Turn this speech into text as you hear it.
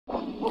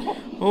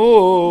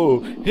Oh,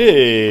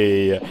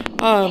 hey,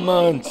 I'm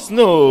on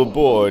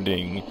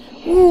snowboarding.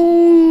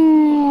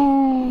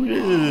 Ooh,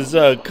 this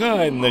is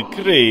kinda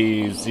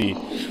crazy.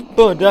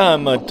 But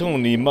I'm a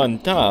Tony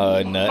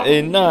Montana,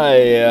 and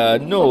I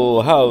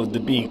know how to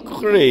be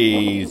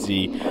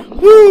crazy.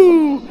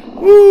 Woo!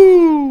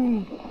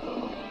 Woo!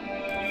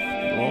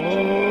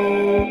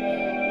 Oh,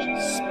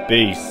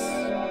 space,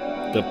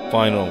 the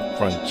final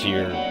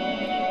frontier.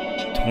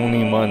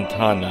 Tony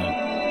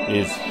Montana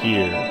is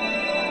here,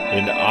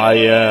 and I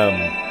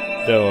am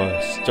the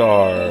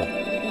star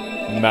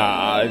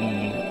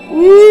man.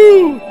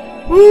 Woo!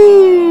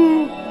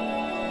 Woo!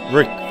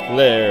 Ric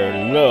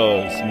Flair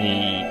loves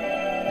me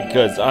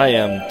because I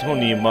am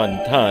Tony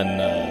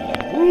Montana.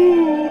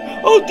 Woo!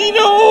 Oh,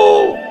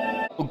 Dino!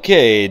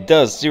 Okay,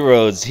 Dusty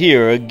Rhodes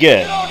here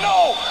again. You don't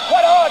know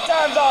what hard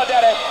times are,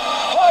 Daddy.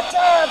 Hard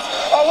times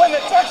are when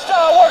the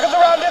textile workers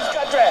around this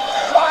country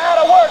are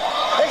out of work.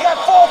 They got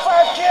 4 or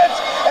 5 kids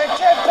and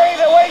can't pay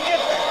their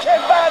wages,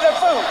 can't buy their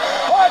food.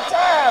 Hard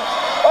times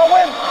are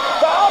when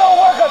the auto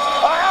workers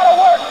are out of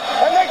work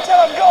and they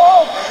tell them go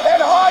home.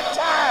 And hard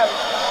times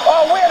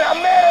are when a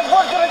man is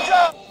working a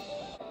job.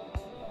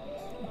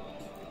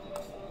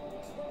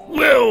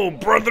 Well,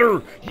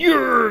 brother,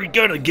 you're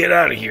gonna get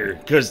out of here,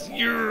 cause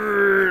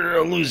you're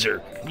a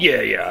loser.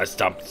 Yeah,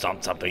 stop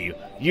you.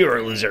 You're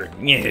a loser.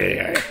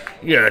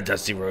 Yeah,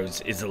 Dusty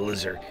Rhodes is a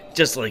loser.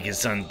 Just like his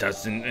son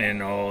Dustin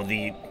and all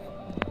the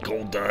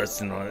gold dust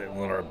and all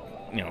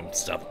that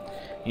stuff.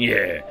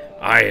 Yeah,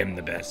 I am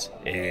the best,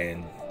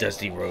 and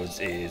Dusty Rhodes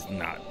is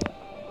not.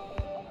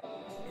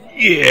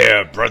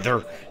 Yeah,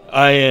 brother,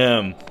 I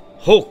am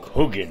Hulk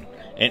Hogan,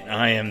 and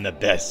I am the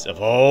best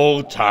of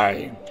all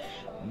time.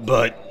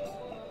 But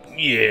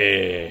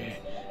yeah,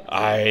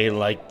 I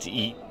like to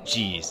eat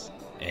cheese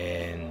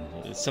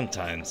and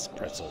sometimes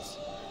pretzels.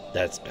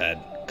 That's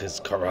bad because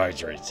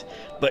carbohydrates.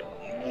 But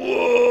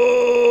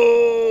whoa,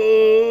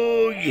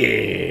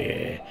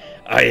 yeah,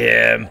 I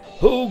am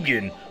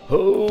Hogan.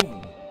 And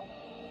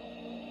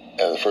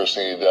the first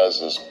thing he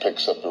does is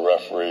picks up the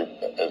referee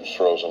and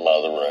throws him out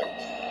of the ring.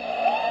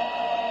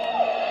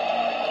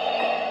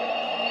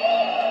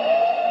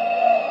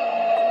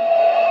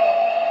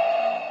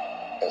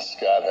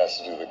 Scott has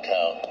to do the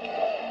count.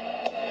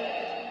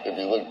 If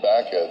you look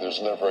back at it,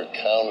 there's never a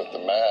count at the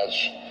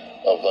match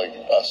of like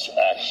us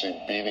actually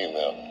beating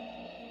them.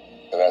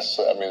 And that's,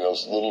 I mean,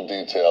 those little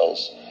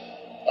details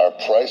are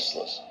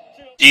priceless.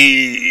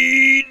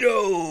 Dino,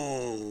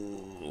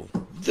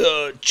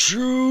 the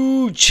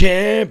true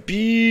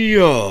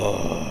champion.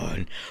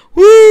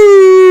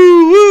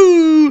 Woo,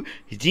 woo.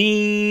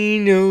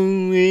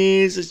 Dino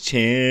is a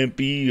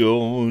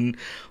champion.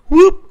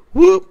 Whoop,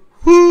 whoop,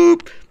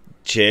 whoop.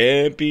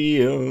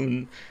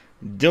 Champion.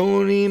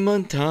 Tony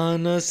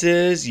Montana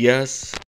says yes.